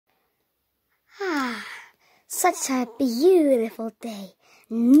Ah, such a beautiful day.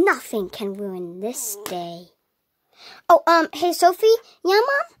 Nothing can ruin this day. Oh, hey, Sophie? Yeah,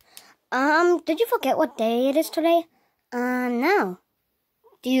 Mom? Did you forget what day it is today? No.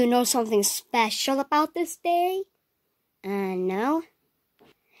 Do you know something special about this day? No.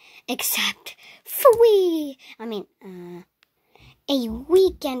 Except a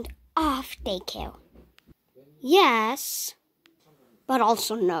weekend off daycare. Yes, but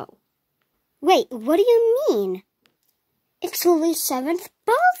also no. Wait, what do you mean? It's Lily's 7th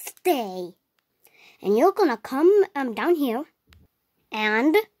birthday. And you're gonna come down here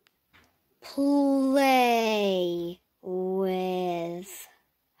and play with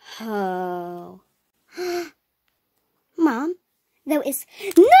her. Mom, there is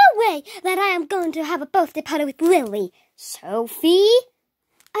no way that I am going to have a birthday party with Lily. Sophie,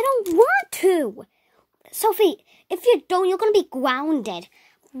 I don't want to. Sophie, if you don't, you're going to be grounded.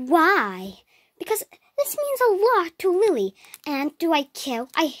 Why? Because this means a lot to Lily. And do I care?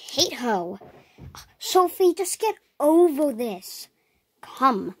 I hate her. Sophie, just get over this.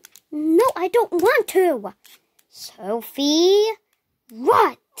 Come. No, I don't want to. Sophie,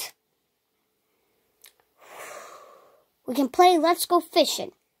 what? We can play Let's Go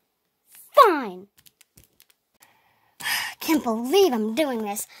Fishing. Fine. Can't believe I'm doing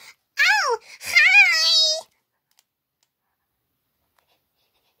this. Oh, hi!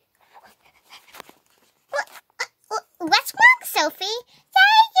 What's wrong, Sophie?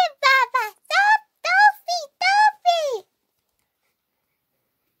 Sorry, Baba. Sophie.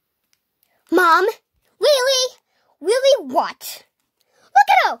 Mom? Really? Really what? Look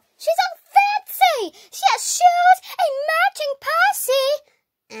at her. She's all fancy. She has shoes, a matching posse.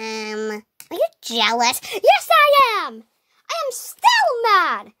 Are you jealous? Yes, I am. I am still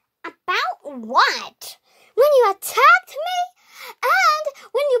mad. About what? When you attacked me and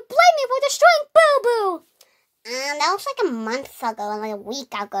when you blamed me for destroying Boo Boo. That was like a month ago and like a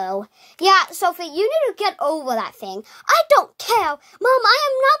week ago. Yeah, Sophie, you need to get over that thing. I don't care. Mom, I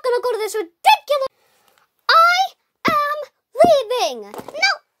am not going to go to this ridiculous... I am leaving.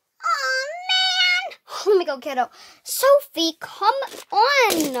 No. Oh, man. Let me go, kiddo. Sophie, come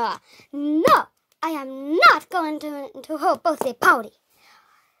on. No, I am not going to her birthday party.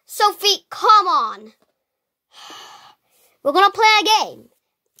 Sophie, come on. We're going to play a game.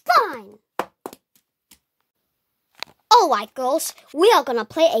 Fine. All right, girls, we are going to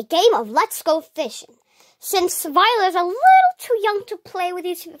play a game of Let's Go Fishing. Since Violet's a little too young to play with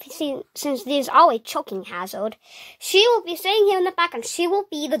these, since these are a choking hazard, she will be sitting here in the back and she will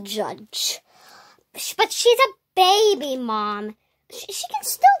be the judge. But she's a baby, Mom. She can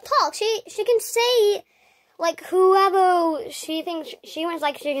still talk. She can say, like, whoever she thinks she wants.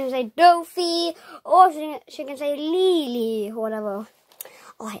 Like, she can say Sophie, or she can say Lily, or whatever.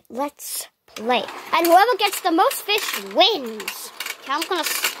 All right, let's play. And whoever gets the most fish wins. Okay, I'm gonna...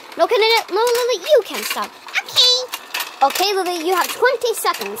 No, Lily, you can start. Okay. Okay, Lily, you have 20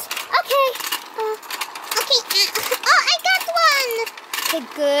 seconds. Okay. Oh, I got one. Okay,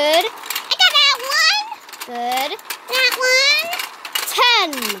 good. I got that one. Good. That one.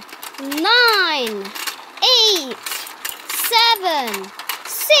 10, 9, 8, 7,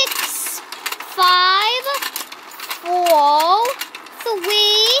 6, 5, 4, 3,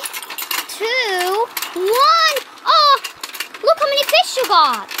 2, 1. Oh, look how many fish you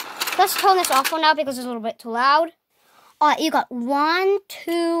got. Let's turn this off for now because it's a little bit too loud. All right, you got 1,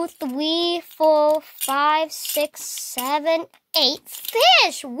 2, 3, 4, 5, 6, 7, 8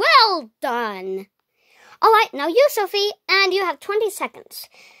 fish. Well done. All right, now you, Sophie, and you have 20 seconds.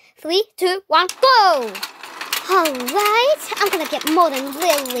 3, 2, 1, go. All right, I'm going to get more than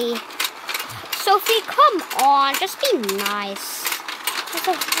Lily. Sophie, come on, just be nice. It's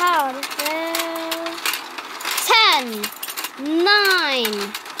so hard. 10,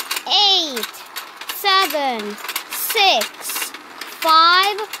 9, 8, 7, 6,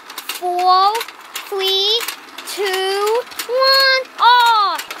 5, 4, 3, 2, 1.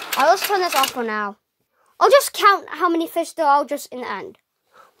 Oh! Alright, let's turn this off for now. I'll just count how many fish there are just in the end.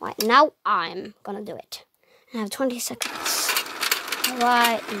 Right, now I'm gonna do it. I have 20 seconds.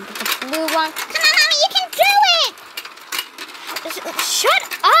 Alright, and get the blue one. Come on, Mommy, you can do it! Shut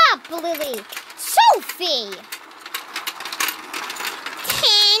up, Lily! Sophie! 10,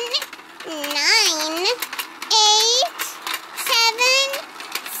 9, 8, 7,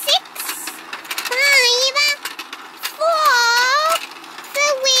 6, 5, 4, 3,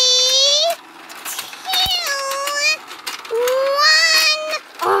 2, 1.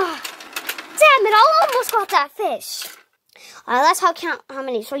 Oh, damn it, I almost got that fish. Alright, let's count how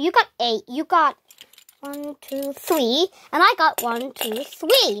many. So you got 8, you got 1, 2, 3. And I got 1, 2,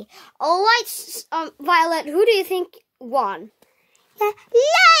 3. All right, Violet, who do you think won?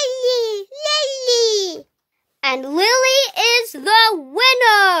 Lily! Lily! And Lily is the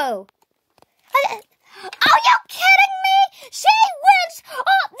winner! Are you kidding me? She wins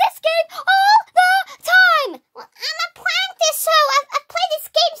this game all the time! Well, I'm a practice, so I've played this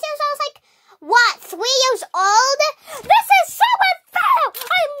game since I was like, what, 3 years old? This is so unfair!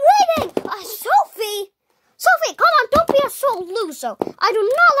 I'm winning! Sophie, come on, don't be a sore loser. I do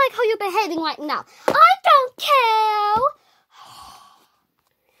not like how you're behaving right now. I don't care.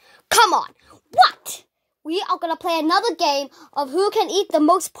 Come on, what? We are going to play another game of who can eat the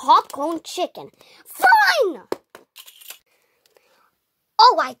most popcorn chicken. Fine!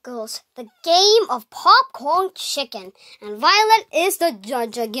 All right, girls, the game of popcorn chicken. And Violet is the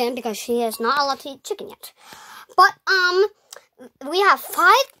judge again because she is not allowed to eat chicken yet. But, we have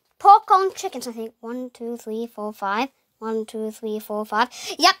 5 popcorn chickens, I think. 1, 2, 3, 4, 5. 1, 2, 3, 4, 5.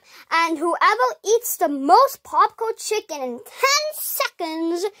 Yep. And whoever eats the most popcorn chicken in 10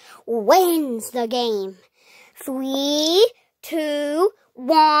 seconds wins the game. 3, 2,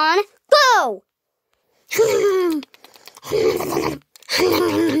 1, go! And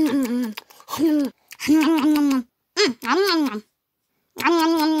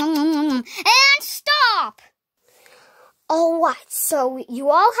stop! Alright, so you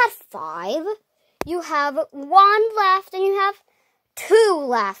all had 5. You have 1 left and you have 2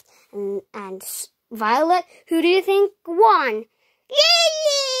 left. And Violet, who do you think won? Lily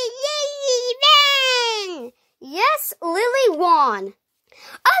won! Yes, Lily won.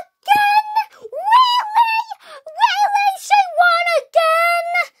 Again? Really? She won again?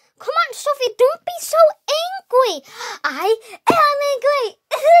 Come on, Sophie, don't be so angry. I am angry.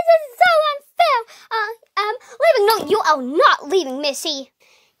 This is so unfair. I am leaving. No, you are not leaving, Missy.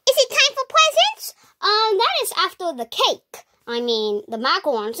 Is it time for presents? That is after the cake. I mean, the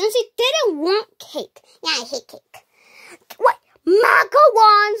macarons, since he didn't want cake. Yeah, I hate cake. What?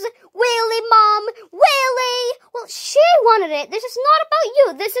 Macarons? Really, Mom? Really? Well, she wanted it. This is not about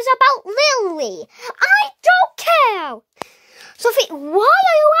you. This is about Lily. I don't care. Sophie, why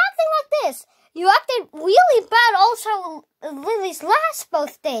are you acting like this? You acted really bad also Lily's last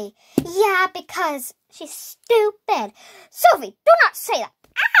birthday. Yeah, because she's stupid. Sophie, do not say that.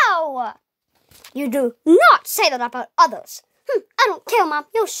 Ow! You do not say that about others. I don't care, Mom.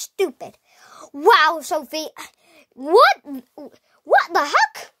 You're stupid. Wow, Sophie. What the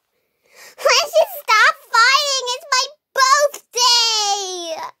heck? Let's just stop fighting. It's my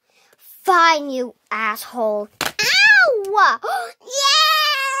birthday. Fine, you asshole. Ow!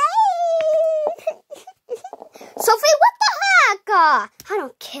 Yay! Sophie, what the heck? I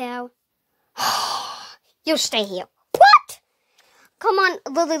don't care. You stay here. What? Come on,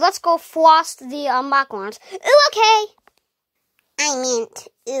 Lily, let's go frost the macarons. Ooh, okay. I meant,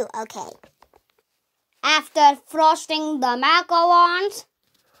 ooh, okay. After frosting the macarons,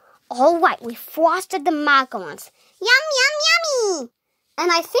 all right, we frosted the macarons. Yum, yum, yummy.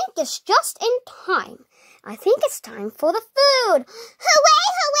 And I think it's just in time. I think it's time for the food. Hooray,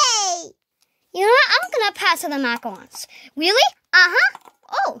 hooray. You know what? I'm going to pass her the macarons. Really? Uh-huh.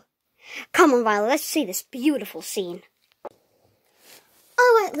 Oh. Come on, Violet, let's see this beautiful scene.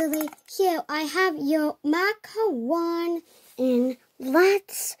 All right, Lily, here I have your macaron and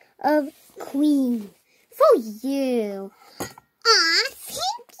lots of cream for you. Aw,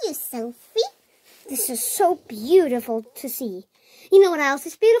 thank you, Sophie. This is so beautiful to see. You know what else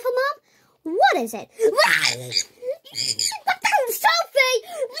is beautiful, Mom? What is it? Sophie!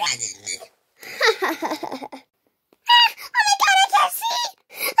 Oh my God, I can't see!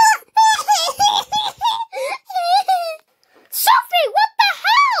 Sophie, what the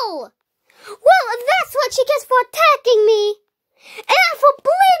hell? Well, that's what she gets for attacking me. And for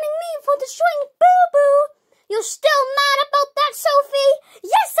blaming me for destroying Boo Boo. You're still mad about that, Sophie?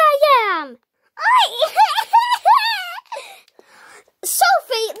 Yes, I am.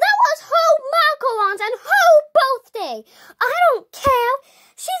 Sophie, that was her macarons and her birthday. I don't care.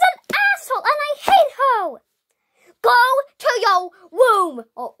 She's an asshole and I hate her. Go to your room.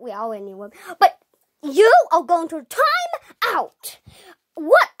 Oh, we are in your room. But you are going to time out.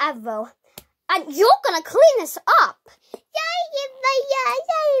 Whatever. And you're going to clean this up.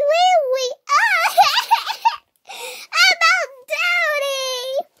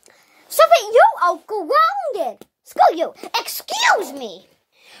 Sophie, you are grounded. Screw you. Excuse me.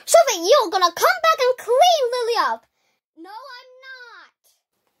 Sophie, you're going to come back and clean Lily up. No, I'm not.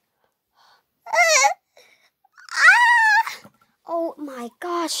 Oh my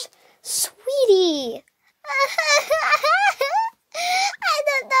gosh, sweetie. I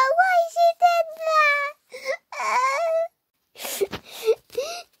don't know why she did that.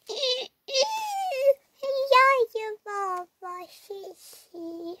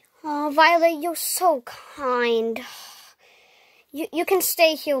 Oh, Violet, you're so kind. You can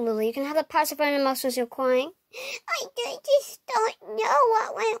stay here, Lily. You can have the pacifier in your mouth since you're crying. I just don't know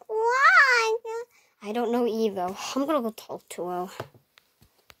what went wrong. I don't know either. I'm gonna go talk to her.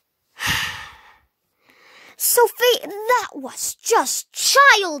 Sophie, that was just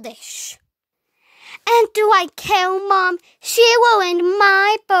childish. And do I care, Mom? She ruined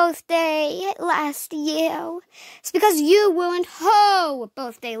my birthday last year. It's because you ruined her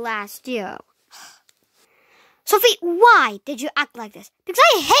birthday last year. Sophie, why did you act like this? Because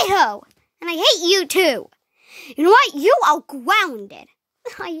I hate her. And I hate you too. You know what? You are grounded.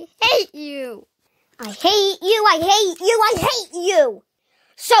 I hate you. I hate you. I hate you. I hate you.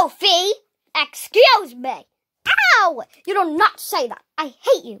 Sophie, excuse me. Ow! You do not say that. I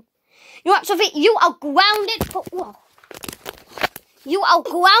hate you. You know what, Sophie? You are grounded for... Whoa. You are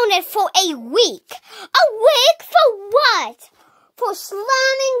grounded for a week. A week for what? For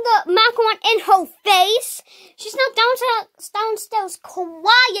slamming the macaron in her face? She's now downstairs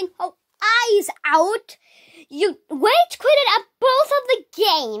crying her eyes out. You rage quitted at both of the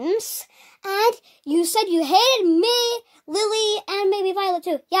games. And you said you hated me, Lily, and maybe Violet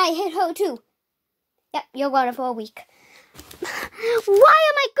too. Yeah, I hate her too. Yep, you're grounded for a week. Why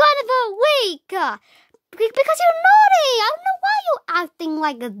am I grounded for a week? Because you're naughty. I don't know why you're acting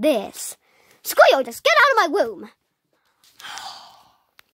like this. Screw you, just get out of my room.